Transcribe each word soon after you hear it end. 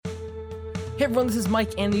Hey everyone, this is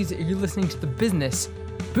Mike Andes. You're listening to the Business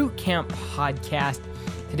Bootcamp Podcast.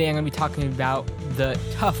 Today I'm going to be talking about the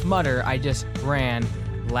Tough Mudder I just ran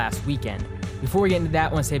last weekend. Before we get into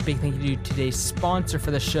that, I want to say a big thank you to today's sponsor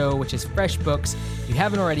for the show, which is FreshBooks. If you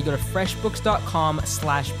haven't already, go to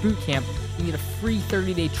freshbooks.com/bootcamp. You can get a free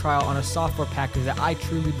 30-day trial on a software package that I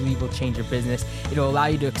truly believe will change your business. It'll allow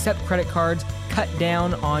you to accept credit cards, cut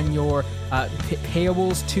down on your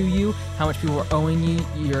payables to you, how much people are owing you,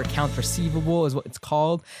 your accounts receivable is what it's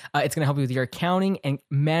called. It's going to help you with your accounting and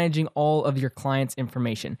managing all of your clients'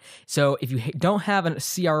 information. So if you don't have a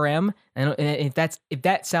CRM, and if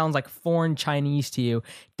that sounds like foreign Chinese to you,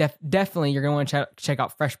 definitely you're going to want to check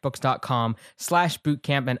out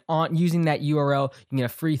freshbooks.com/bootcamp, and on using that URL, you can get a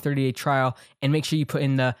free 30-day trial, and make sure you put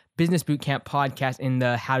in the Business Bootcamp Podcast in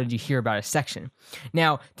the How Did You Hear About It section.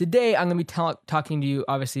 Now, today I'm going to be talking to you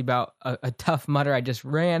obviously about a Tough Mudder I just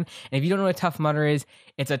ran. And if you don't know what a Tough Mudder is,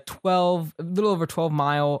 it's a little over 12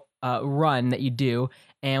 mile run that you do.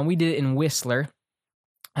 And we did it in Whistler.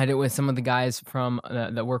 I did it with some of the guys from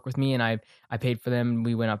that work with me, and I paid for them.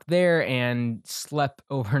 We went up there and slept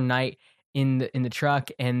overnight in the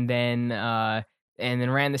truck, and then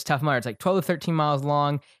ran this Tough Mudder. It's like 12 to 13 miles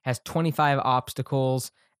long, has 25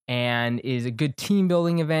 obstacles, and is a good team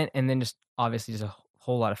building event, and then just obviously just a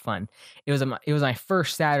whole lot of fun. It was my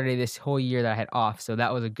first Saturday this whole year that I had off, so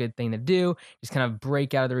that was a good thing to do, just kind of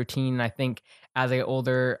break out of the routine. And I think as I get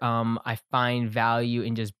older, I find value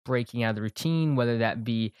in just breaking out of the routine, whether that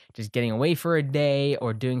be just getting away for a day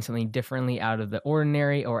or doing something differently out of the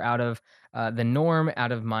ordinary or out of the norm,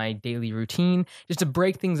 out of my daily routine, just to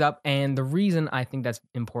break things up. And the reason I think that's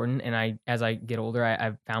important, and as I get older,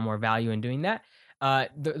 I've found more value in doing that.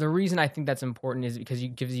 The reason I think that's important is because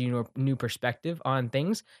it gives you a new perspective on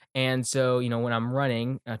things. And so, when I'm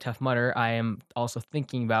running a Tough Mudder, I am also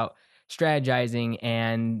thinking about strategizing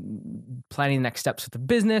and planning the next steps with the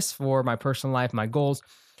business for my personal life, my goals,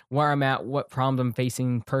 where I'm at, what problems I'm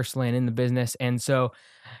facing personally and in the business. And so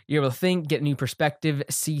you're able to think, get new perspective,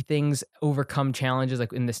 see things, overcome challenges.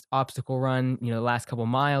 Like in this obstacle run, the last couple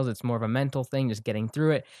miles, it's more of a mental thing, just getting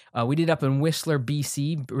through it. We did up in Whistler,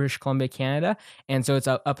 BC, British Columbia, Canada. And so it's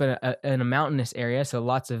up in a mountainous area. So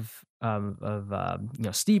lots of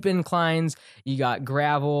steep inclines. You got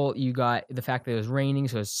gravel. You got the fact that it was raining,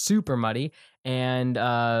 so it's super muddy. And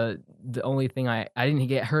the only thing I didn't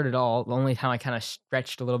get hurt at all. The only time I kind of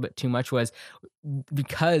stretched a little bit too much was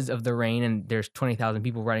because of the rain, and there's 20,000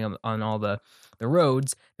 people riding on all the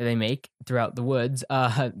roads that they make throughout the woods.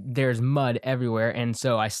 There's mud everywhere, and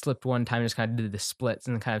so I slipped one time, just kind of did the splits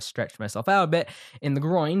and kind of stretched myself out a bit in the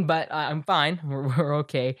groin, but I'm fine. We're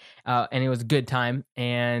okay, and it was a good time.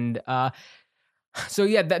 And so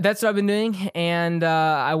yeah, that's what I've been doing, and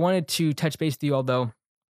I wanted to touch base with you, although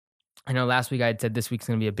I know last week I had said this week's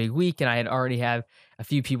going to be a big week, and I had already had a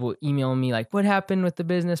few people emailing me like, what happened with the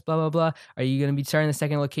business, blah, blah, blah. Are you going to be starting the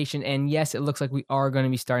second location? And yes, it looks like we are going to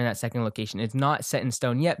be starting that second location. It's not set in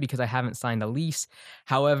stone yet because I haven't signed a lease.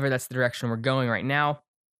 However, that's the direction we're going right now.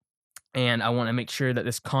 And I want to make sure that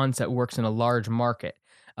this concept works in a large market,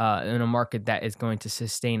 in a market that is going to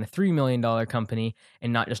sustain a $3 million company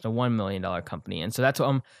and not just a $1 million company. And so that's what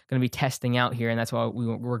I'm going to be testing out here. And that's why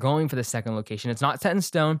we're going for the second location. It's not set in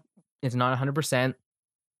stone. It's not 100%.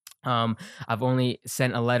 I've only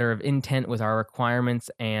sent a letter of intent with our requirements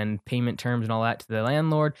and payment terms and all that to the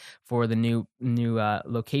landlord for the new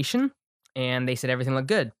location, and they said everything looked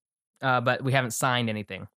good, but we haven't signed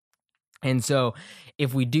anything. And so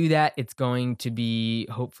if we do that, it's going to be,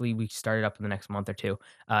 hopefully we start it up in the next month or two,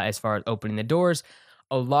 as far as opening the doors.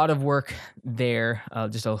 A lot of work there,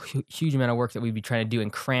 just a huge amount of work that we'd be trying to do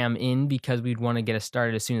and cram in because we'd want to get it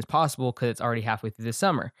started as soon as possible because it's already halfway through the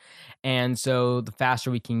summer. And so the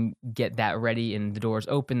faster we can get that ready and the doors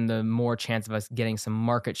open, the more chance of us getting some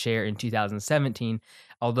market share in 2017.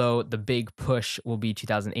 Although the big push will be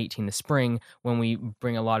 2018, the spring, when we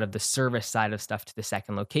bring a lot of the service side of stuff to the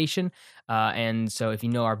second location. And so if you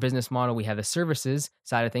know our business model, we have the services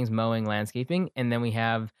side of things, mowing, landscaping, and then we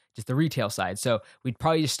have just the retail side. So we'd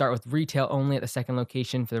probably just start with retail only at the second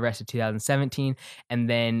location for the rest of 2017, and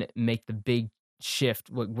then make the big shift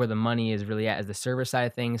where the money is really at as the service side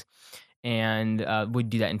of things. And we'd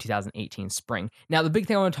do that in 2018 spring. Now, the big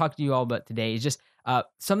thing I want to talk to you all about today is just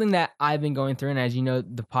something that I've been going through. And as you know,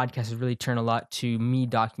 the podcast has really turned a lot to me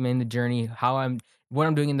documenting the journey, what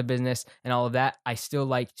I'm doing in the business and all of that. I still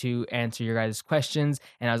like to answer your guys' questions.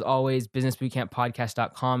 And as always,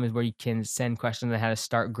 businessbootcamppodcast.com is where you can send questions on how to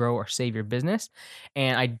start, grow, or save your business.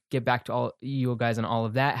 And I get back to all you guys on all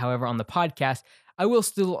of that. However, on the podcast, I will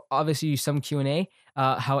still obviously use some Q&A.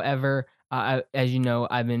 However, as you know,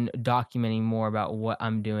 I've been documenting more about what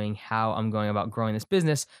I'm doing, how I'm going about growing this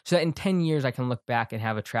business, so that in 10 years I can look back and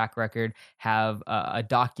have a track record, have a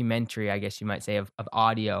documentary, I guess you might say, of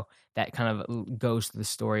audio that kind of goes to the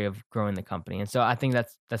story of growing the company. And so I think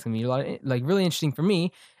that's gonna be a lot of, like, really interesting for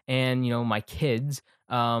me and my kids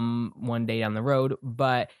one day down the road.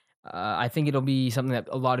 But I think it'll be something that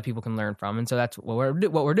a lot of people can learn from, and so that's what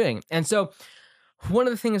we're doing. And so one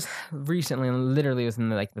of the things recently, and literally within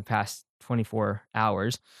the past 24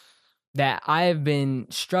 hours, that I've been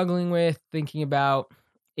struggling with, thinking about,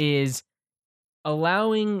 is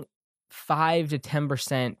allowing 5 to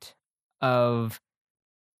 10% of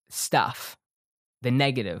stuff, the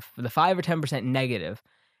 5 or 10% negative,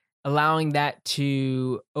 allowing that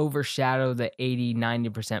to overshadow the 80,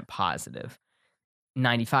 90% positive.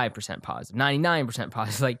 95% positive, 99%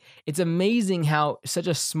 positive. Like, it's amazing how such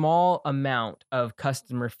a small amount of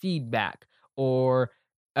customer feedback or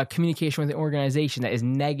a communication with an organization that is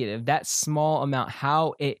negative, that small amount,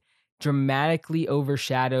 how it dramatically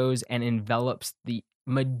overshadows and envelops the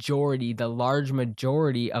large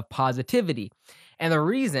majority of positivity. And the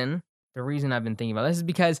reason I've been thinking about this is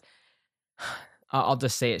because I'll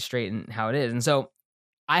just say it straight and how it is. And so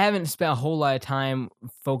I haven't spent a whole lot of time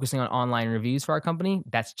focusing on online reviews for our company.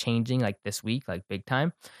 That's changing, like, this week, like, big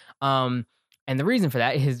time. Um, and the reason for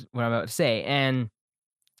that is what I'm about to say. And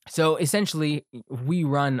so essentially, we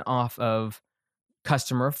run off of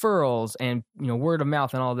customer referrals and word of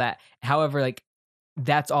mouth and all that. However, like,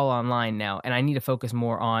 that's all online now, and I need to focus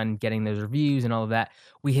more on getting those reviews and all of that.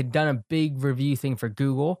 We had done a big review thing for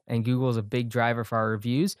Google, and Google is a big driver for our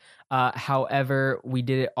reviews. However, we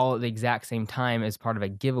did it all at the exact same time as part of a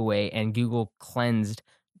giveaway, and Google cleansed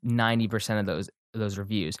 90% of those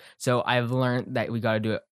reviews. So I've learned that we got to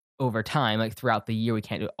do it over time, like throughout the year. We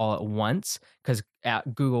can't do it all at once because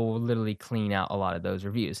Google will literally clean out a lot of those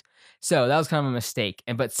reviews. So that was kind of a mistake.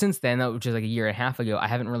 But since then, which is like a year and a half ago, I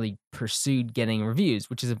haven't really pursued getting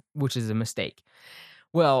reviews, which is a mistake.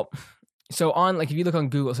 Well, so on, like, if you look on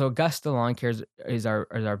Google, so Augusta Lawn Care is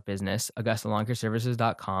our business,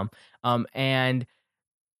 AugustaLawnCareServices.com. And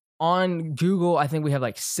on Google, I think we have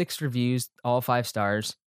like 6 reviews, all 5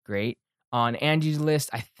 stars. Great. On Angie's List,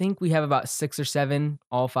 I think we have about 6 or 7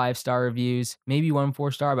 all 5-star reviews, maybe 1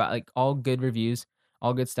 4-star, but like all good reviews,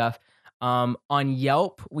 all good stuff. On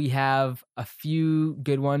Yelp, we have a few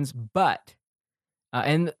good ones, but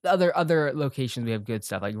and other locations we have good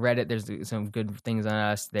stuff. Like Reddit, there's some good things on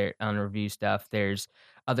us there on review stuff. There's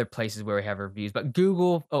other places where we have reviews, but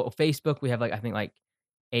Google, Facebook, we have like, I think, like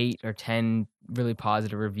 8 or 10 really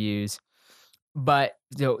positive reviews. But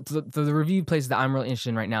the review places that I'm really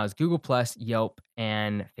interested in right now is Google Plus, Yelp,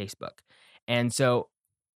 and Facebook. And so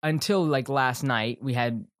until like last night,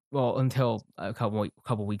 until a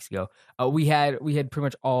couple weeks ago, we had pretty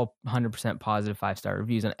much all 100% positive 5-star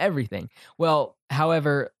reviews on everything. Well,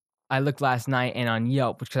 however, I looked last night, and on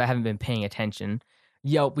Yelp, because I haven't been paying attention,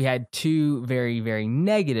 Yelp, we had 2 very, very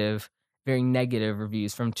negative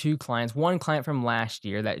reviews from 2 clients. One client from last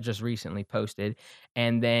year that just recently posted,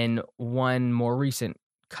 and then one more recent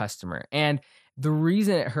customer. And the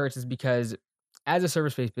reason it hurts is because as a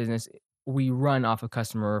service-based business, we run off of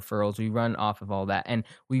customer referrals, we run off of all that, and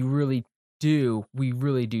we really do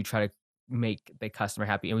try to make the customer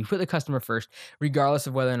happy, and we put the customer first, regardless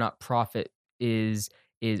of whether or not profit is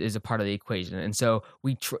a part of the equation. And so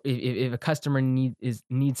if a customer needs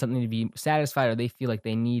something to be satisfied, or they feel like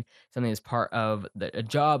they need something as part of a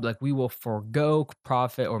job, like, we will forego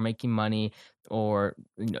profit or making money, or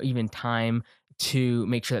even time, to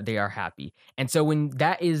make sure that they are happy. And so when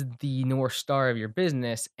that is the North Star of your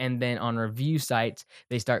business, and then on review sites,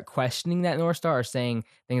 they start questioning that North Star, or saying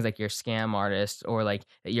things like you're a scam artist, or like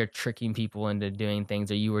that you're tricking people into doing things,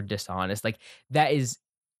 or you were dishonest, like, that is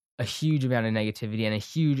a huge amount of negativity and a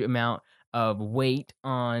huge amount of weight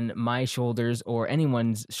on my shoulders, or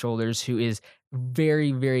anyone's shoulders who is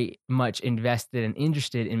very, very much invested and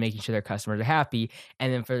interested in making sure their customers are happy.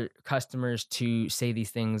 And then for customers to say these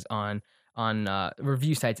things on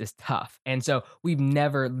review sites is tough. And so we've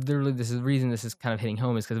never, literally, this is the reason this is kind of hitting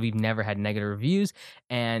home, is because we've never had negative reviews,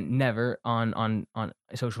 and never on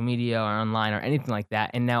social media or online or anything like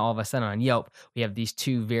that. And now all of a sudden on Yelp, we have these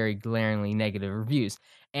 2 very glaringly negative reviews.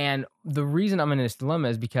 And the reason I'm in this dilemma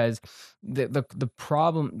is because the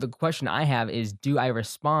question I have is, do I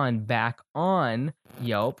respond back on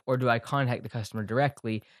Yelp, or do I contact the customer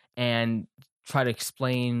directly and try to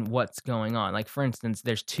explain what's going on? Like, for instance,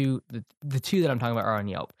 there's the 2 that I'm talking about are on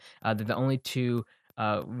Yelp. They're the only 2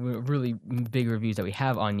 really big reviews that we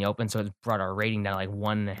have on Yelp, and so it's brought our rating down to like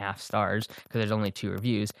 1.5 stars because there's only 2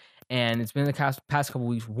 reviews. And it's been the past couple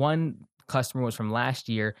weeks. One customer was from last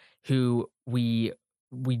year. who we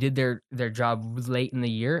did their job late in the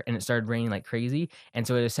year, and it started raining like crazy, and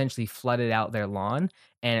so it essentially flooded out their lawn,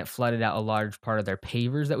 and it flooded out a large part of their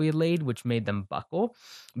pavers that we had laid, which made them buckle,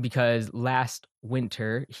 because last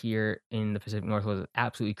winter here in the Pacific Northwest was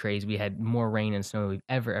absolutely crazy. We had more rain and snow than we've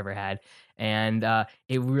ever had, and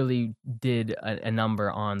it really did a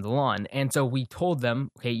number on the lawn. And so we told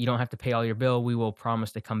them, okay, you don't have to pay all your bill. We will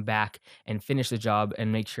promise to come back and finish the job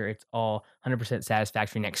and make sure it's all 100%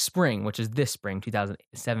 satisfactory next spring, which is this spring,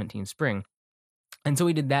 2017 spring. And so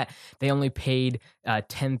we did that. They only paid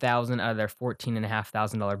 10,000 out of their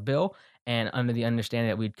 $14,500 bill, and under the understanding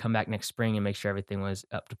that we'd come back next spring and make sure everything was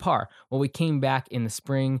up to par. Well, we came back in the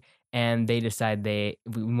spring, and they decided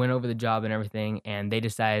we went over the job and everything, and they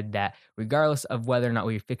decided that regardless of whether or not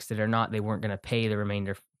we fixed it or not, they weren't going to pay the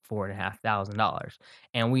remainder $4,500.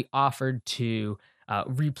 And we offered to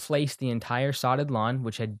replace the entire sodded lawn,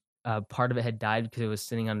 which had part of it had died because it was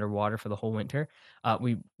sitting underwater for the whole winter.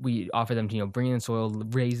 We offered them to, bring in soil,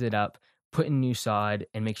 raise it up, put in new sod,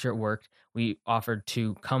 and make sure it worked. We offered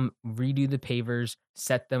to come redo the pavers,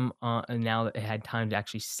 set them on, and now that it had time to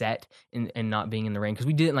actually set and not being in the rain, because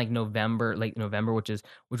we did it in like November, late November, which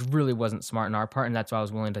really wasn't smart on our part, and that's why I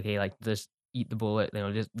was willing to, okay, like, just eat the bullet,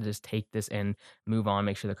 just take this and move on,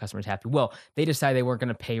 make sure the customer's happy. Well, they decided they weren't going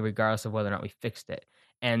to pay regardless of whether or not we fixed it.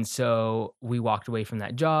 And so we walked away from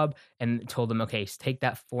that job and told them, okay, take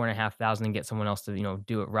that 4,500 and get someone else to,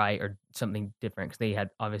 do it right or something different, because they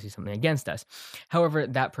had obviously something against us. However,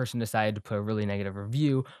 that person decided to put a really negative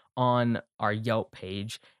review on our Yelp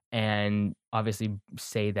page and obviously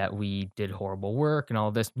say that we did horrible work and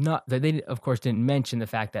all this. Not that they, of course, didn't mention the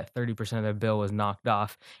fact that 30% of their bill was knocked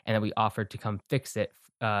off and that we offered to come fix it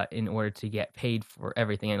in order to get paid for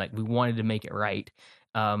everything. And like, we wanted to make it right.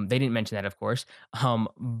 They didn't mention that, of course.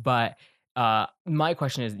 But my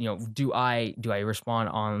question is, do I respond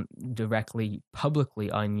on directly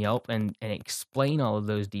publicly on Yelp and explain all of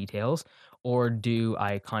those details, or do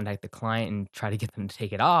I contact the client and try to get them to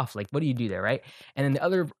take it off? Like, what do you do there, right? And then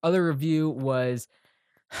the other review was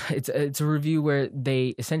it's a review where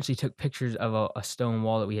they essentially took pictures of a stone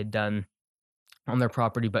wall that we had done on their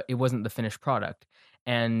property, but it wasn't the finished product.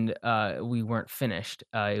 And we weren't finished.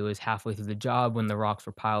 It was halfway through the job when the rocks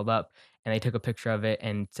were piled up, and they took a picture of it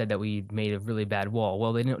and said that we made a really bad wall.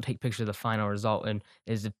 Well, they didn't take picture of the final result, and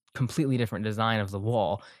is a completely different design of the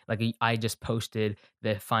wall. Like, I just posted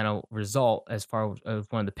the final result as far as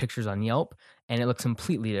one of the pictures on Yelp, and it looks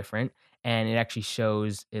completely different. And it actually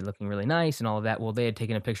shows it looking really nice and all of that. Well, they had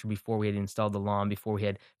taken a picture before we had installed the lawn, before we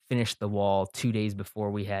had finished the wall, 2 days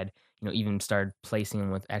before we had even started placing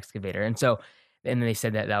them with excavator. And so, and they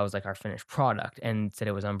said that that was like our finished product and said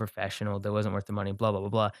it was unprofessional, that wasn't worth the money, blah, blah, blah,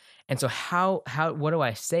 blah. And so what do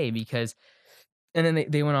I say? Because, and then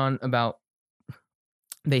they went on about,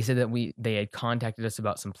 they said that they had contacted us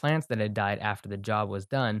about some plants that had died after the job was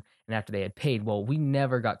done and after they had paid. Well, we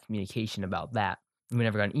never got communication about that. We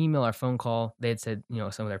never got an email or phone call. They had said,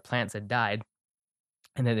 some of their plants had died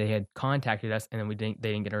and that they had contacted us, and then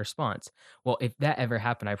they didn't get a response. Well, if that ever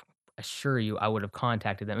happened, I assure you I would have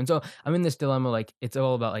contacted them. And so I'm in this dilemma, like, it's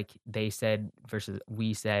all about like they said versus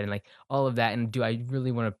we said and like all of that. And do I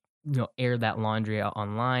really want to, air that laundry out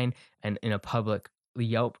online and in a public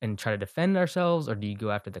Yelp and try to defend ourselves, or do you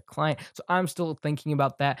go after the client? So I'm still thinking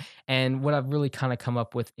about that. And what I've really kind of come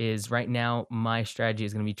up with is right now my strategy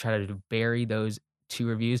is going to be try to bury those two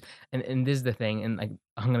reviews. And this is the thing, and like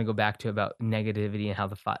I'm gonna go back to about negativity and how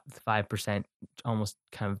the 5% almost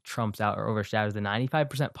kind of trumps out or overshadows the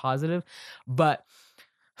 95% positive. But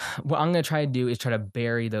what I'm gonna try to do is try to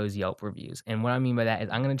bury those Yelp reviews. And what I mean by that is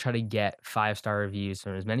I'm gonna try to get 5-star reviews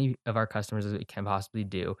from as many of our customers as we can possibly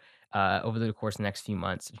do over the course of the next few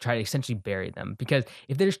months to try to essentially bury them. Because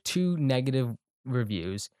if there's two negative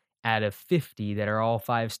reviews out of 50 that are all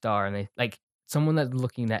 5-star, and they like, someone that's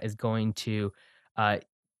looking at that is going to uh,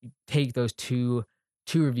 take those two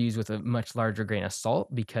reviews with a much larger grain of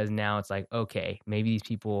salt, because now it's like, okay, maybe these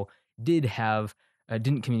people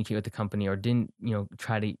didn't communicate with the company, or didn't,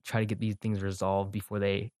 try to get these things resolved before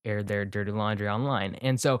they aired their dirty laundry online.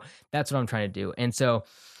 And so that's what I'm trying to do. And so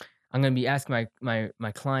I'm gonna be asking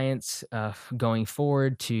my clients going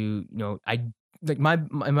forward to, I like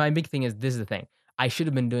my big thing is, this is the thing. I should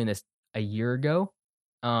have been doing this a year ago.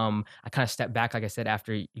 I kind of stepped back, like I said,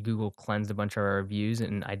 after Google cleansed a bunch of our reviews,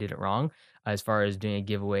 and I did it wrong as far as doing a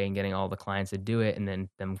giveaway and getting all the clients to do it, and then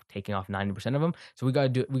them taking off 90% of them. So we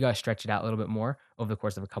gotta stretch it out a little bit more over the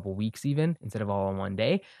course of a couple weeks, even instead of all in one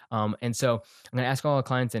day. And so I'm gonna ask all the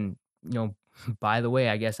clients, and by the way,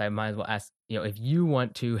 I guess I might as well ask, if you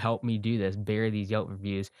want to help me do this, bury these Yelp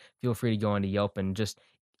reviews, feel free to go into Yelp and just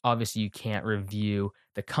obviously you can't review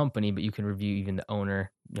the company, but you can review even the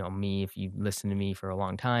owner, me, if you listen to me for a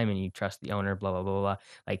long time and you trust the owner, blah, blah, blah, blah.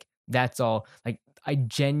 Like that's all. Like I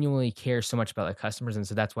genuinely care so much about the customers. And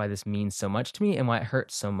so that's why this means so much to me and why it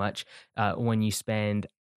hurts so much when you spend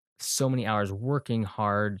so many hours working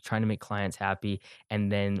hard, trying to make clients happy,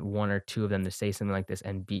 and then one or two of them to say something like this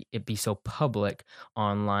and be so public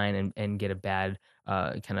online and get a bad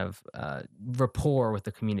kind of rapport with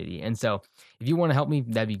the community. And so if you want to help me,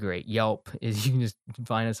 that'd be great. Yelp is you can just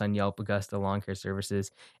find us on Yelp, Augusta Lawn Care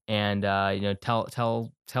Services, and tell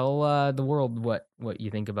the world what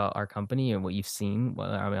you think about our company and what you've seen,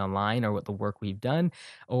 whether online or what the work we've done,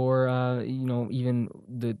 or even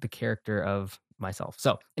the character of myself.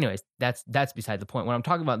 So, anyways, that's beside the point. What I'm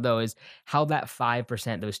talking about though is how that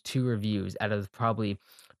 5%, those two reviews out of probably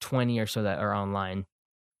 20 or so that are online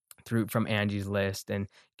through from Angie's List and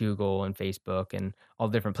Google and Facebook and all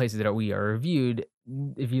different places that we are reviewed.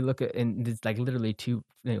 If you look at, and it's like literally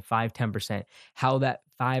 5, 10%, how that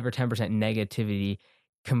 5 or 10% negativity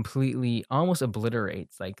completely almost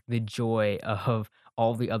obliterates like the joy of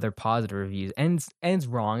all the other positive reviews. Ends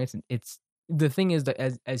wrong. It's the thing is that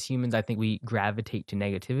as humans, I think we gravitate to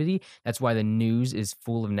negativity. That's why the news is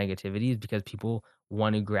full of negativity, is because people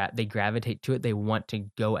want to they gravitate to it. They want to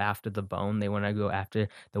go after the bone. They want to go after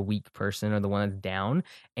the weak person or the one that's down.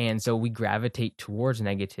 And so we gravitate towards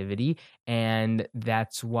negativity. And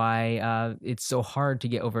that's why it's so hard to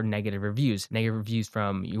get over negative reviews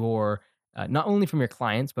from not only from your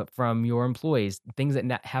clients, but from your employees, things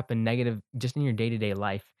that happen negative just in your day to day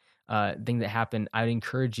life, things that happen. I would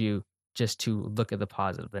encourage you just to look at the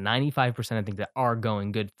positive, the 95% of things that are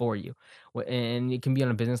going good for you. And it can be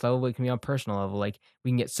on a business level, but it can be on a personal level. Like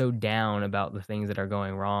we can get so down about the things that are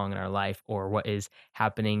going wrong in our life or what is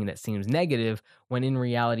happening that seems negative, when in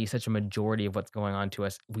reality, such a majority of what's going on to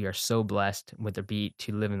us, we are so blessed, whether it be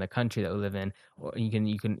to live in the country that we live in, or you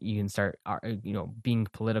can start, being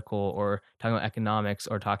political or talking about economics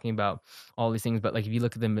or talking about all these things. But like, if you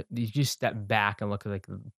look at them, you just step back and look at like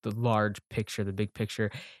the large picture, the big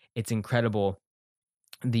picture, it's incredible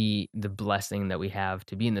the blessing that we have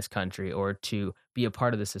to be in this country or to be a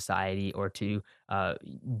part of the society or to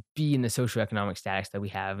be in the socioeconomic status that we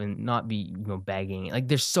have and not be begging. Like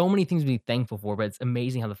there's so many things to be thankful for, but it's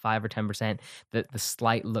amazing how the 5 or 10%, the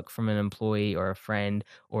slight look from an employee or a friend,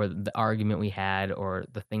 or the argument we had, or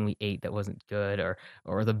the thing we ate that wasn't good,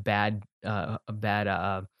 or the bad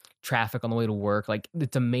traffic on the way to work. Like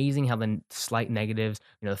it's amazing how the slight negatives,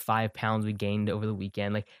 the 5 pounds we gained over the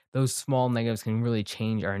weekend, like those small negatives can really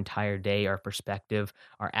change our entire day, our perspective,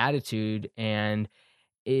 our attitude. And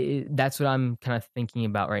that's what I'm kind of thinking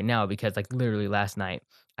about right now, because like literally last night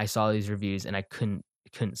I saw these reviews and I couldn't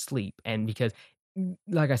sleep. And because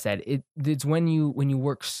like I said, it's when you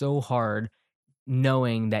work so hard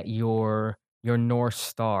knowing that your North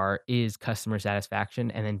Star is customer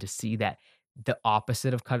satisfaction, and then to see that the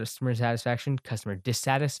opposite of customer satisfaction, customer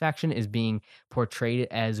dissatisfaction, is being portrayed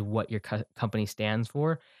as what your company stands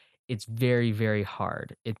for, it's very, very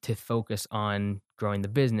hard to focus on growing the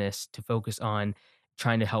business, to focus on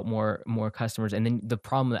trying to help more customers. And then the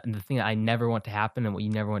problem, and the thing that I never want to happen, and what you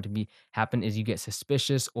never want to be happen, is you get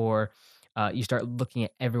suspicious, or you start looking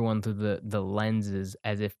at everyone through the lenses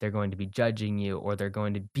as if they're going to be judging you or they're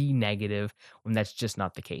going to be negative, when that's just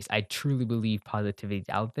not the case. I truly believe positivity is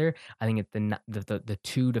out there. I think it's the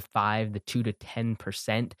 2 to 5, the 2 to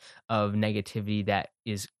 10% of negativity that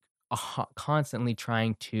is constantly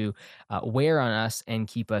trying to wear on us and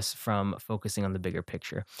keep us from focusing on the bigger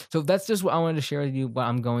picture. So that's just what I wanted to share with you, what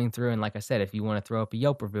I'm going through. And like I said, if you want to throw up a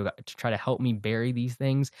Yelp review to try to help me bury these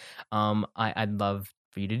things, I'd love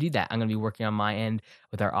for you to do that. I'm going to be working on my end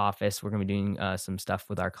with our office. We're going to be doing some stuff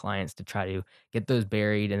with our clients to try to get those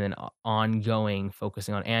buried, and then ongoing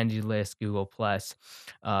focusing on Angie List, Google Plus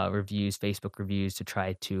reviews, Facebook reviews, to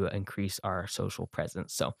try to increase our social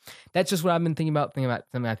presence. So that's just what I've been thinking about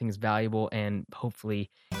something I think is valuable, and hopefully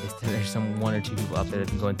there's some one or two people out there that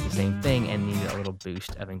have been going through the same thing and need a little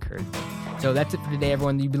boost of encouragement. So that's it for today,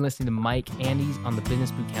 everyone. You've been listening to Mike Andes on the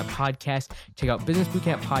Business Bootcamp Podcast. Check out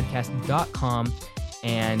businessbootcamppodcast.com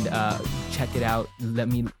and check it out. Let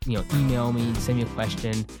me, email me, send me a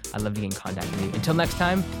question. I'd love to get in contact with you. Until next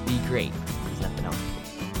time, be great. There's nothing else.